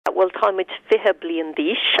well táimid 5 bliain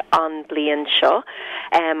díos an bliain seo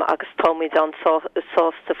agus táimid an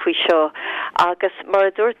sásta faoi seo agus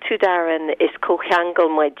mar dúirt tú Darren is Comhcheangal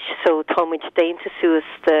muid so táimid déanta suas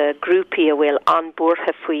de grúpi a bhfuil an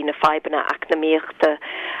bortha faoi na feibanna ach na míochta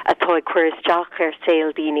atá cuiristeach ar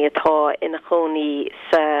saoil daoine atá ina chónaí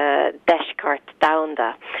sa deisceart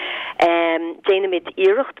damhanda. Déanamid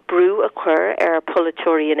iirecht brú a chur ar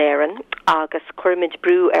polatóirí an éireann agus chuirmid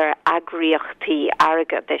brú ar agriochtaí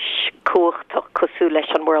airge deis cóchtach cosú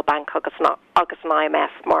leis an World Bank agus an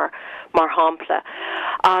IMF mar hampla.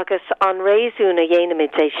 Agus an réasún a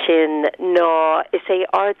dhéanamid é sin ná is é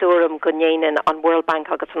ardúram go ndéanann an World Bank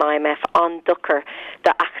agus an IMF an duchar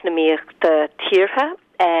de achnamíocht de tíortha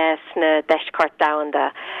sna deisceart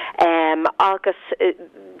damhanda agus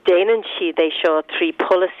déanann siad é seo trí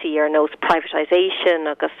policy ar nós privatisation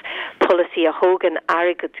agus policy a thógan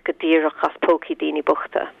airgid go dtíreach as pócaí daoine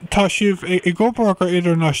Bochta. Tá sibh I gcóbhar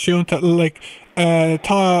idirnáisiúnta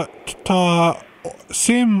tá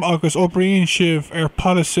sim agus oibríonn sibh ar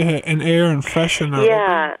polisithe in éireann freisin.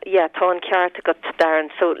 Yeah, tá an ceart agat Darren.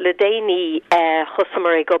 So le déanaí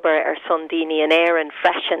chusamar I gcobar ar son daoine in éireann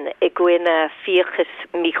freisin I gcuine fiachas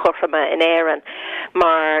míchorfama in éireann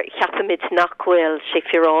mar cheapamid nach bhfuil sé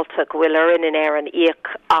fiorálta go bhfuil oireann in éireann íoc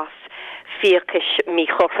as fiachas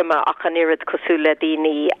míchorfama ach an irid cosú le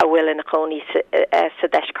daoine a bhfuil ina chónaí sa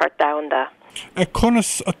deisceart damhanda.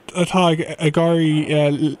 Conas atá a gáirí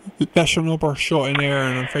leis an obair seo in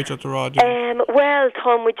éireann an féidir do rádió? Well,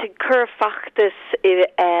 tá muid cur fachtas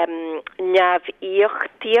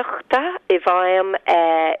neamh-íochtaíochta I bhaim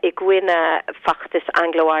I gcuine fachtas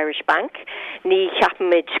Anglo-Irish Bank. Ní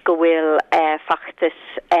cheapamid go bhfuil fachtas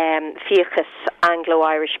fiachas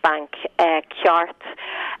Anglo-Irish Bank ceart.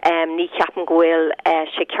 Ní cheapan go bhfuil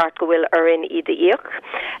sé ceart go bhfuil oireann iad íoch.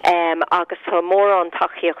 Agus tá mór an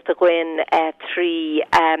taíocht a gcuin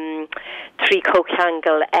trí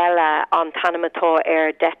Comhcheangal eile an tanamatá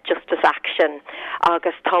ar Debt Justice Action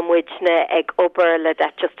agus támuidne ag obair le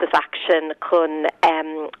Debt Justice Action chun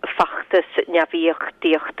fachtas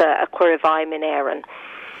neamh-íochtaíochta a chur bhaim in éireann.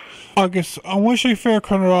 Agus an bhfuil sé fear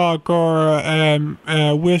chun rá gur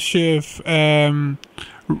bhfuil sibh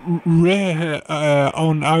réthe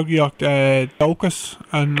ón agriocht dóchas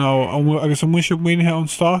agus an bhfuil sibh muoinethe an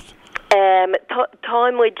stát?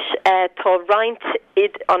 Táimid tá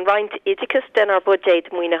an roint idicus den ar budget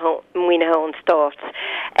muoinethe an stát.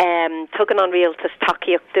 Tugan an rialtas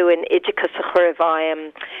takeíocht dúin idicus a chur bhaim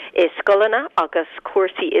is scolanna agus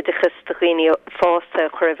cuasaí idicus do dhaoine fásta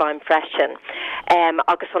chur bhaim freisin.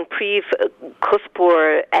 Agus an príomh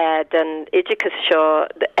cuspóir den idicus seo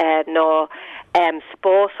ná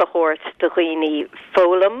spás a chóirt do dhaoine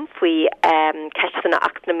fólam faoi ceistena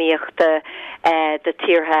acnamíochta de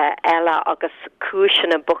tíortha eile agus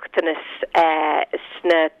cúiseanna Bochtanas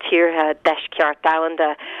sna tíortha deisceart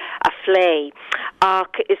damhanda a phlé.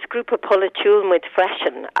 Ach is grúpa politiúil muid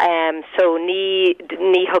freisin, so ní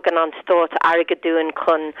thugan an stát airge dúin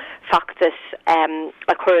chun fachtas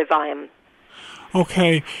a chur bhaim.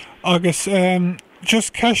 Okay, agus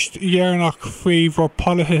just ceist dhearnach faoi bhór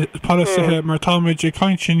polisithe mar táimid I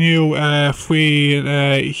caintiniu faoi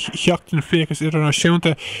theachtain fiachas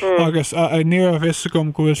idirnáisiúnta agus níor a bhís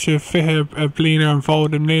gom go bhfuil sé 5 bliain ar an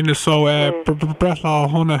bhód im léana so breithlá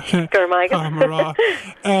thuna marrá.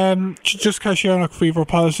 Just ceist dhearnach faoi bhór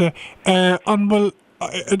polisithe an bhfuil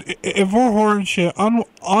I bhórthann sé an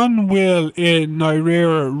bhfuil I na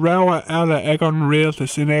réir rogha eile ag an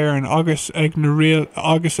réaltas in éireann agus ag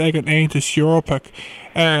an Aontas Eorpach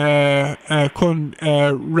chun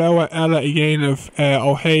rogha eile I dhéanamh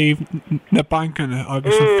ó thaobh na bancanna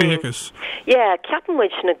agus an fiachas. Yeah,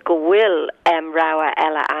 ceapanmuid na go bhfuil rogha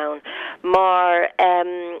eile ann mar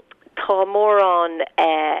tá mór an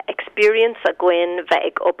experience a gcuin bheith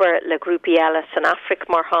ag obair le grúpi eile san Afric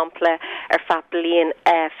mar hampla ar 5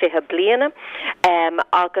 bliana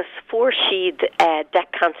agus fuair siad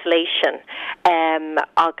debt cancellation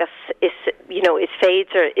agus is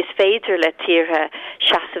féidir le tíortha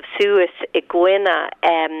seasamh suas I gcuine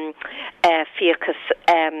fiachas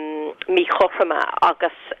míchorfama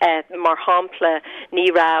agus mar hampla ní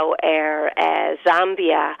rá ar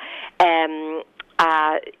Zambia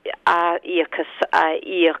íochas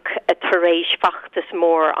íoch a taréis fachtas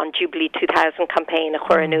mór an Jubilee 2000 campaign a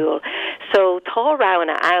chuirnúil. So tá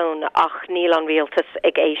rana ann ach níl an rialtas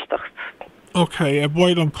ag éisteacht. Okay,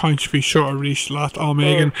 bhil an caint bhí seo a rís leat á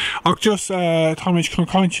mégan. Ach just táid chun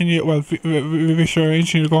caintine well bhí sé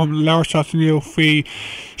insin gom leirteníú faoi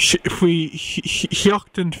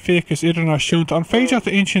theachtain féchas idirnáisiúnta. An féidir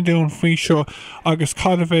a insin dún faoi seo agus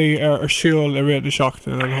cad bheith ar siúil a réad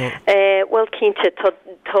seachtain. Well cínte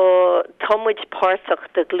Tomid páirteach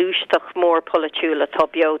de glúisteach mór polúla tá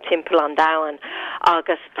beo timp an dahan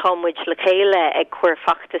agus tomid le chéile ag chuir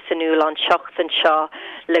fachta sanúil an seachtain seo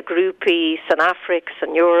le grúpi san Afric,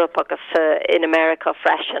 san Europe agus in America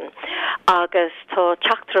freisin. Agus tá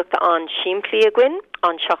teachtracht an siimplí a gin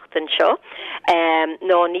an seachtain seo.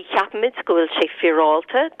 Ná ní cheapmid gohfuil sé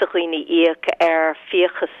firáalta de chuoine íoc ar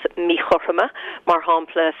fiachas míchorrama mar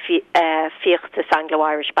hápla fiachtas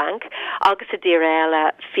Anglo-Irish Bank agus a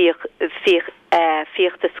Deireadh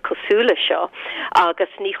fiachtas cosúla seo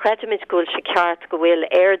agus ní chreidimid gohfuil sé ceart go bhfuil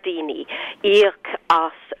ar daoine íoc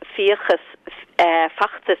as fiachas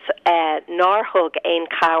fachtas nárthug ein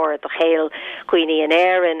cabhar do chéal chuoine an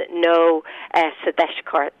éireann nó sa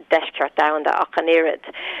deisceart damhanda ach an éiread.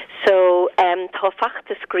 So tá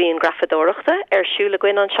fachtas gríon grafadóireachta ar siúla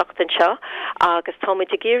gcuin an seachtain seo agus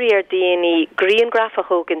táid a géirí ar daoine gríon grafa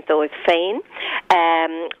thógan dóibh féin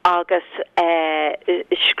agus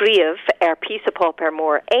scríomh ar písapáp ar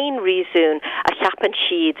mór ein riasún a cheapan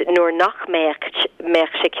siad nuair nach méach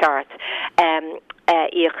sé ceart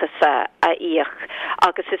íochas a íoch.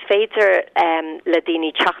 Agus is féidir le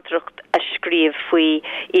daoine teachtracht a scríomh faoi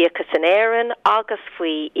íochas an éireann agus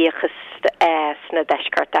faoi íochas sna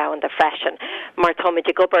deisceart damhanda freisin. Mar táid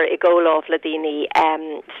a gobar i ggóláh le daoine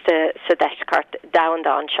sa deisceart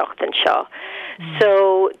damhanda an seachtain seo. So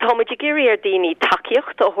táid a géirí ar daoine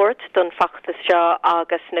takeíocht a thuirt don fachtas seo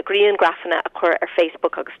agus na gríon grafanna a chur ar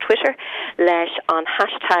Facebook agus Twitter leis an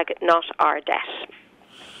hashtag #NotOurDebt.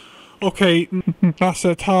 Okay,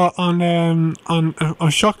 Nessa tá an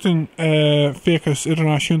seachtain féchas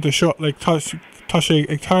idirnáisiúnta seo tá sé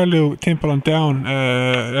ag tarlú timpeall an dain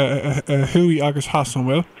thuí agus hasan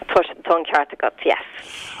bhfuil? Tá ceart agat, yes.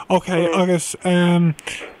 Okay, agus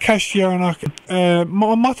ceistdearnach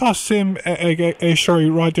mátá sim ag seirí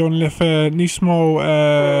Raidió le níos mó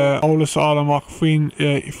ólas álamach faoi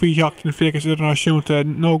theachtain féchas idirnáisiúnta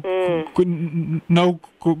nó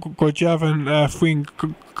go deavan faoin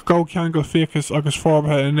Comhcheangal féchas agus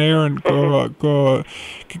Fómhair in éireann go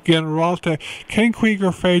generalta. Cén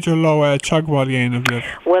chuigur féidir le teagháil dhéanamh libh?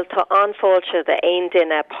 Well, tá anfáilte de aon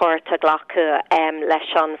duine páirrta ghlacha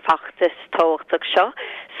leis an fachtas tóghtach seo.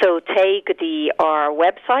 So take go dtí our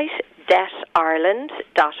website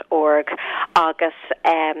debtireland.org agus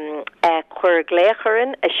chuir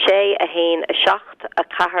gléacharin a sé a hain a seacht a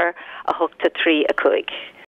cahar a thugta trí a chuig.